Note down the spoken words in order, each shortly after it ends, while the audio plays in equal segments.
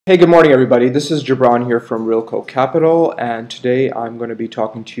Hey, good morning everybody. This is Gibran here from RealCO Capital, and today I'm going to be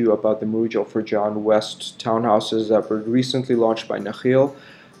talking to you about the Murooj Al Furjan West townhouses that were recently launched by Nakheel.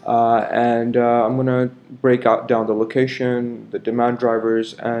 I'm going to break down the location, the demand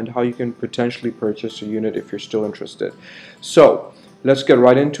drivers, and how you can potentially purchase a unit if you're still interested. So let's get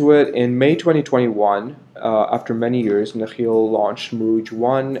right into it. In May 2021, after many years, Nakheel launched Murooj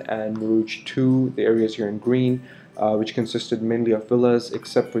 1 and Murooj 2, the areas here in green, which consisted mainly of villas,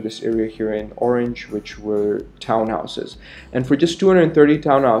 except for this area here in orange, which were townhouses. And for just 230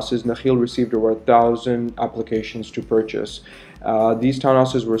 townhouses, Nakheel received over 1,000 applications to purchase. These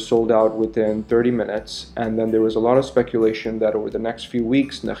townhouses were sold out within 30 minutes, and then there was a lot of speculation that over the next few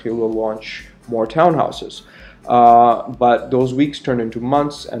weeks, Nakheel will launch more townhouses. But those weeks turned into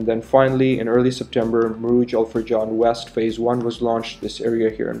months, and then finally in early September, Murooj Al Furjan West Phase 1 was launched, this area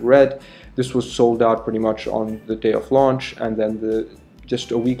here in red. This was sold out pretty much on the day of launch, and then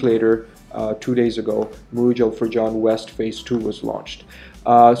just a week later, 2 days ago, Murooj Al Furjan West Phase 2 was launched.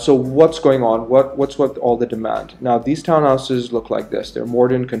 So what's going on? What's with all the demand? Now, these townhouses look like this. They're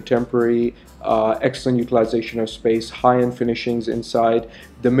modern, contemporary, excellent utilization of space, high-end finishings inside.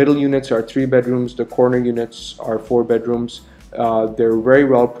 The middle units are 3 bedrooms. The corner units are 4 bedrooms. They're very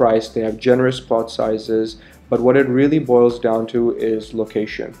well priced. They have generous plot sizes. But what it really boils down to is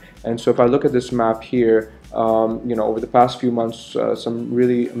location. And so if I look at this map here, over the past few months, some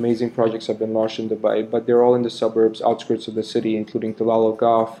really amazing projects have been launched in Dubai, but they're all in the suburbs, outskirts of the city, including Tilal Al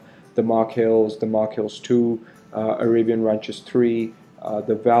Gaf, the Mach Hills, the Mach Hills 2, Arabian Ranches 3,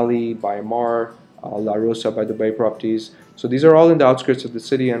 the Valley by Emaar, La Rosa by Dubai Properties. So these are all in the outskirts of the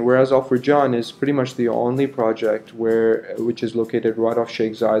city, and whereas Al Furjan is pretty much the only project which is located right off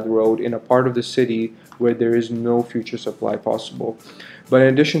Sheikh Zayed Road in a part of the city where there is no future supply possible. But in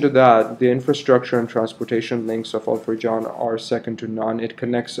addition to that, the infrastructure and transportation links of Al Furjan are second to none. It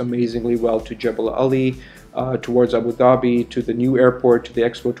connects amazingly well to Jebel Ali, towards Abu Dhabi, to the new airport, to the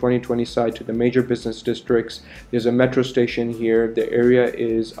Expo 2020 site, to the major business districts. There's a metro station here. The area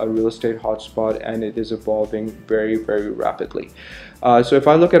is a real estate hotspot, and it is evolving very, very rapidly. So if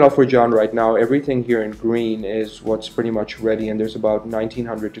I look at Al Furjan right now, everything here in green is what's pretty much ready, and there's about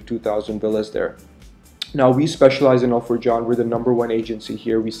 1,900 to 2,000 villas there. Now, we specialize in Al Furjan. We're the #1 agency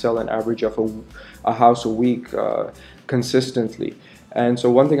here. We sell an average of a house a week consistently. And so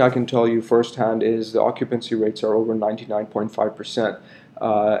one thing I can tell you firsthand is the occupancy rates are over 99.5%.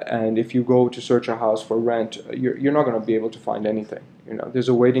 And if you go to search a house for rent, you're not going to be able to find anything. There's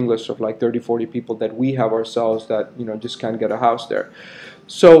a waiting list of like 30-40 people that we have ourselves that just can't get a house there.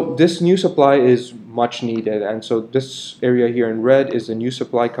 So this new supply is much needed, and so this area here in red is the new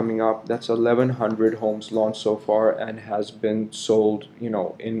supply coming up. That's 1,100 homes launched so far and has been sold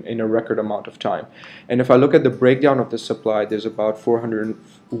in a record amount of time. And if I look at the breakdown of the supply, there's about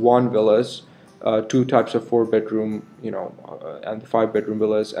 401 villas, 2 types of 4-bedroom and 5-bedroom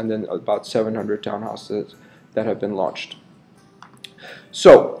villas, and then about 700 townhouses that have been launched.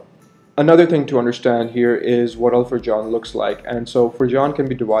 So another thing to understand here is what Al Furjan looks like, and so Furjan can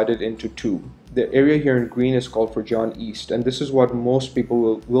be divided into 2. The area here in green is called Furjan East, and this is what most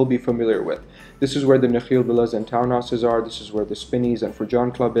people will be familiar with. This is where the Nakheel villas and townhouses are. This is where the Spinneys and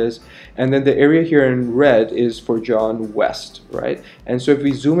Furjan Club is. And then the area here in red is Furjan West, right? And so if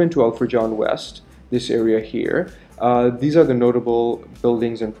we zoom into Al Furjan West, this area here, these are the notable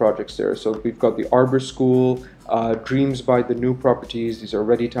buildings and projects there. So we've got the Arbor School, Dreams by the New Properties. These are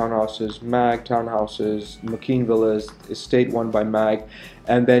ready townhouses, MAG townhouses, McKean Villas, Estate 1 by MAG.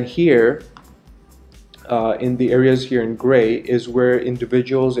 And then here, in the areas here in gray, is where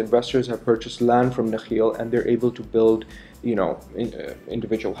individuals, investors have purchased land from Nakheel, and they're able to build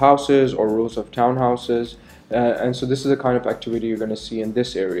individual houses or rows of townhouses. And so this is the kind of activity you're going to see in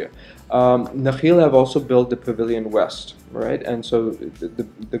this area. Nakheel have also built the Pavilion West, right? And so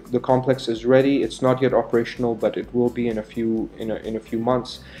the complex is ready. It's not yet operational, but it will be in a few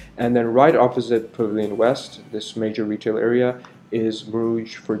months. And then right opposite Pavilion West, this major retail area, is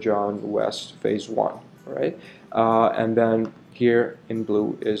Murooj Furjan West Phase 1, right? And then here in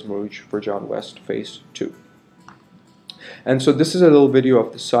blue is Murooj Furjan West Phase 2. And so this is a little video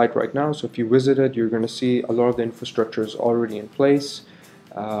of the site right now. So if you visit it, you're going to see a lot of the infrastructure is already in place.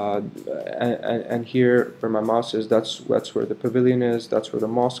 And here where my mouse is, that's where the pavilion is, that's where the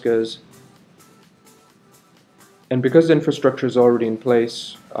mosque is. And because the infrastructure is already in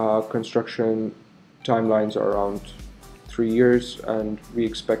place, construction timelines are around 3 years, and we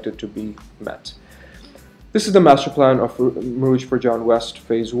expect it to be met. This is the master plan of Murooj Furjan West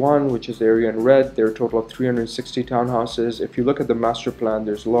Phase 1, which is the area in red. There are a total of 360 townhouses. If you look at the master plan,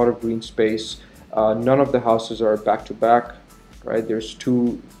 there's a lot of green space. None of the houses are back to back. right? There's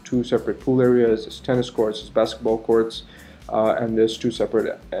two separate pool areas, there's tennis courts, there's basketball courts, and there's two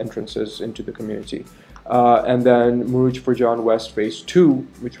separate entrances into the community. And then Murooj Furjan West Phase 2,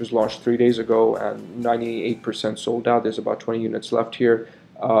 which was launched 3 days ago and 98% sold out. There's about 20 units left here.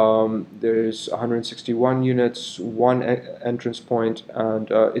 There's 161 units, one entrance point, and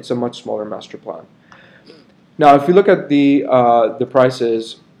it's a much smaller master plan. Now, if you look at the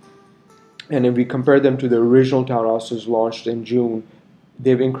prices, and if we compare them to the original townhouses launched in June,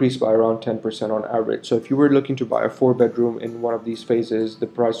 they've increased by around 10% on average. So if you were looking to buy a 4-bedroom in one of these phases, the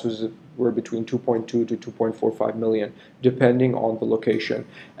prices were between 2.2 to 2.45 million, depending on the location.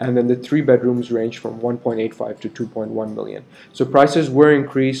 And then the 3-bedrooms range from 1.85 to 2.1 million. So prices were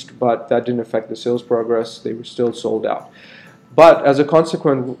increased, but that didn't affect the sales progress. They were still sold out. But as a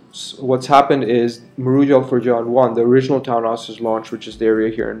consequence, what's happened is Murooj Al Furjan 1, the original townhouses launched, which is the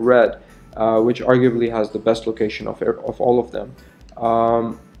area here in red, which arguably has the best location of all of them.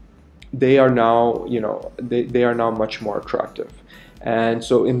 They are now, they are now much more attractive. And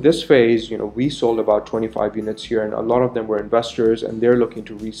so in this phase, we sold about 25 units here, and a lot of them were investors, and they're looking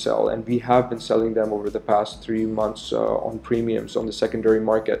to resell. And we have been selling them over the past 3 months on premiums on the secondary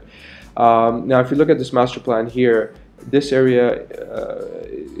market. Now, if you look at this master plan here, this area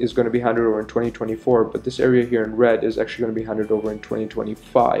is going to be handed over in 2024, but this area here in red is actually going to be handed over in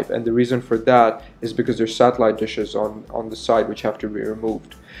 2025. And the reason for that is because there's satellite dishes on the side which have to be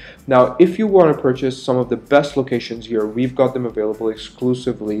removed. Now, if you want to purchase some of the best locations here, we've got them available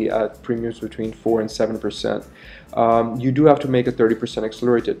exclusively at premiums between 4 and 7%. You do have to make a 30%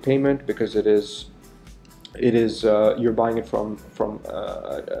 accelerated payment because it is you're buying it from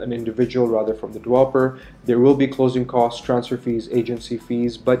an individual rather from the developer. There will be closing costs, transfer fees, agency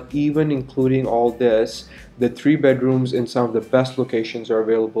fees, but even including all this, the 3 bedrooms in some of the best locations are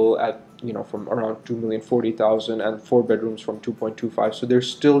available at from around 2,040,000 and 4 bedrooms from 2.25. So they're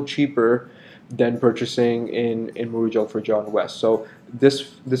still cheaper than purchasing in Murooj Al Furjan West. So this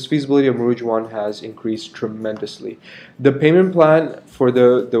feasibility of Murooj 1 has increased tremendously. The payment plan for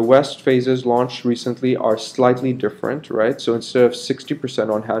the West phases launched recently are slightly different, right? So instead of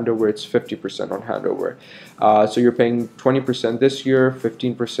 60% on handover, it's 50% on handover. So you're paying 20% this year,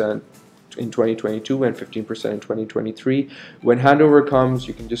 15% in 2022 and 15% in 2023. When handover comes,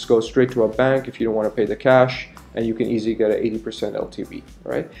 you can just go straight to a bank if you don't want to pay the cash, and you can easily get an 80% LTV,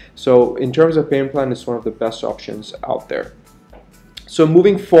 right? So in terms of payment plan, it's one of the best options out there. So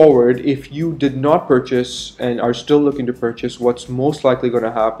moving forward, if you did not purchase and are still looking to purchase, what's most likely going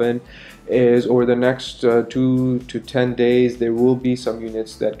to happen is over the next 2 to 10 days, there will be some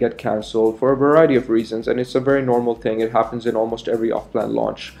units that get canceled for a variety of reasons, and it's a very normal thing. It happens in almost every off-plan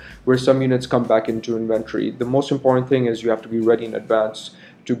launch where some units come back into inventory. The most important thing is you have to be ready in advance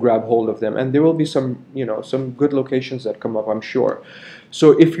to grab hold of them, and there will be some some good locations that come up, I'm sure.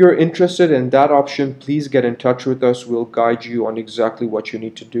 So if you're interested in that option, please get in touch with us. We'll guide you on exactly what you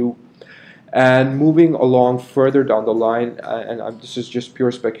need to do. And moving along further down the line, and this is just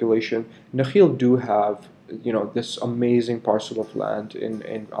pure speculation, Nakheel do have this amazing parcel of land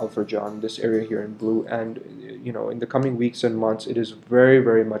in Al Furjan, this area here in blue, and in the coming weeks and months, it is very,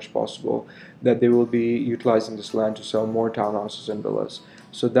 very much possible that they will be utilizing this land to sell more townhouses and villas.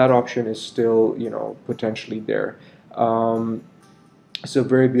 So that option is still potentially there. It's a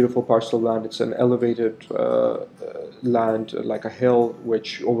very beautiful parcel of land. It's an elevated land, like a hill,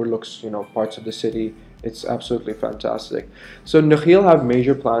 which overlooks parts of the city. It's absolutely fantastic. So Nakheel have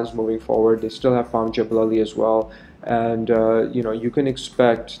major plans moving forward. They still have Palm Jebel Ali as well, and you can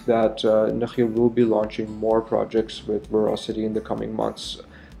expect that Nakheel will be launching more projects with Veracity in the coming months.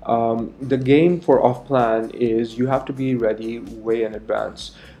 The game for off-plan is you have to be ready way in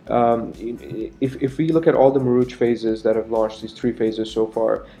advance. If we look at all the Murooj phases that have launched, these 3 phases so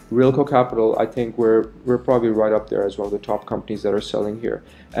far, RealCO Capital, I think we're probably right up there as one of the top companies that are selling here.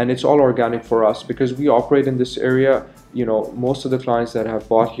 And it's all organic for us because we operate in this area. Most of the clients that have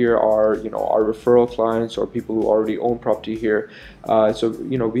bought here are our referral clients or people who already own property here. So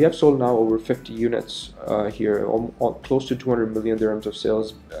we have sold now over 50 units here, close to 200 million dirhams of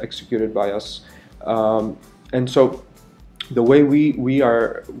sales executed by us. And so the way we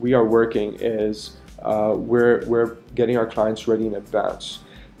are working is we're getting our clients ready in advance.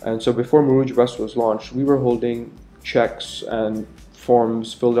 And so before Murooj West was launched, we were holding checks and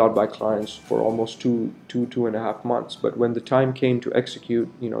forms filled out by clients for almost two and a half months. But when the time came to execute,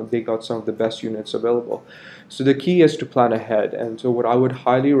 they got some of the best units available. So the key is to plan ahead. And so what I would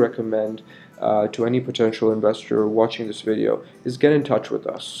highly recommend to any potential investor watching this video is get in touch with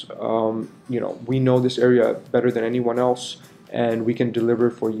us. We know this area better than anyone else, and we can deliver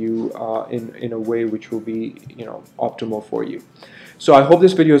for you in a way which will be, you know, optimal for you. So I hope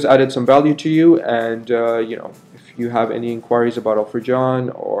this video has added some value to you, and you know, if you have any inquiries about Al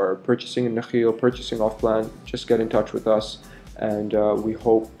Furjan or purchasing in Nakheel, purchasing off plan, just get in touch with us, and we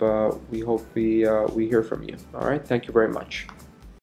hope we hear from you. All right, thank you very much.